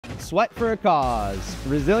Sweat for a Cause.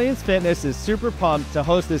 Resilience Fitness is super pumped to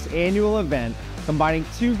host this annual event, combining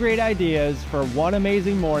two great ideas for one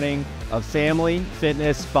amazing morning of family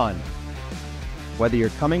fitness fun. Whether you're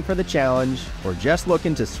coming for the challenge or just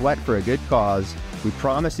looking to sweat for a good cause, we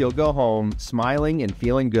promise you'll go home smiling and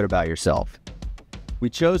feeling good about yourself. We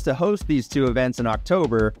chose to host these two events in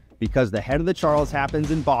October because the Head of the Charles happens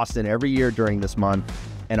in Boston every year during this month,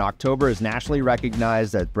 and October is nationally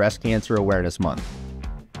recognized as Breast Cancer Awareness Month.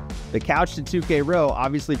 The Couch to 2K row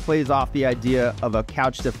obviously plays off the idea of a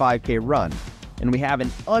Couch to 5K run, and we have an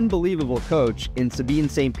unbelievable coach in Sabine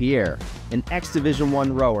St. Pierre, an ex-Division I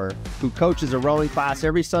rower who coaches a rowing class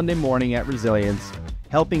every Sunday morning at Resilience,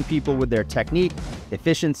 helping people with their technique,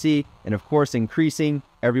 efficiency, and of course increasing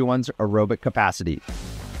everyone's aerobic capacity.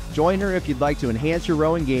 Join her if you'd like to enhance your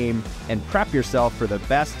rowing game and prep yourself for the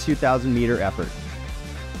best 2,000-meter effort.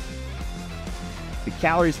 The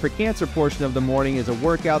Calories for Cancer portion of the morning is a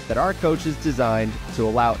workout that our coaches designed to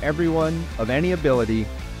allow everyone of any ability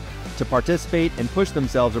to participate and push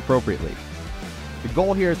themselves appropriately. The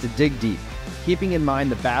goal here is to dig deep, keeping in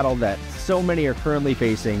mind the battle that so many are currently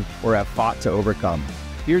facing or have fought to overcome.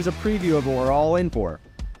 Here's a preview of what we're all in for.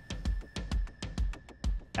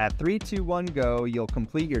 At 3, 2, 1, go, you'll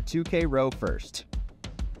complete your 2K row first.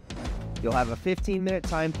 You'll have a 15-minute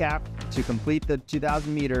time cap to complete the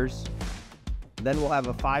 2,000 meters. Then we'll have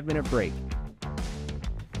a 5-minute break.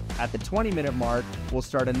 At the 20-minute mark, we'll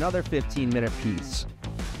start another 15-minute piece.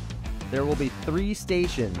 There will be 3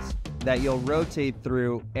 stations that you'll rotate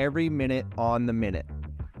through every minute on the minute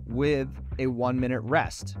with a 1-minute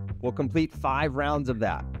rest. We'll complete 5 rounds of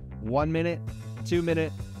that. 1 minute, 2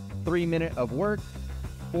 minute, 3 minute of work,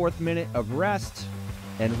 4th minute of rest,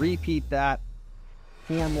 and repeat that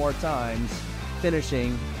 4 more times,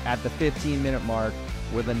 finishing at the 15-minute mark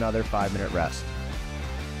with another 5-minute rest.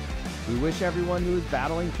 We wish everyone who is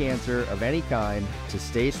battling cancer of any kind to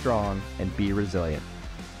stay strong and be resilient.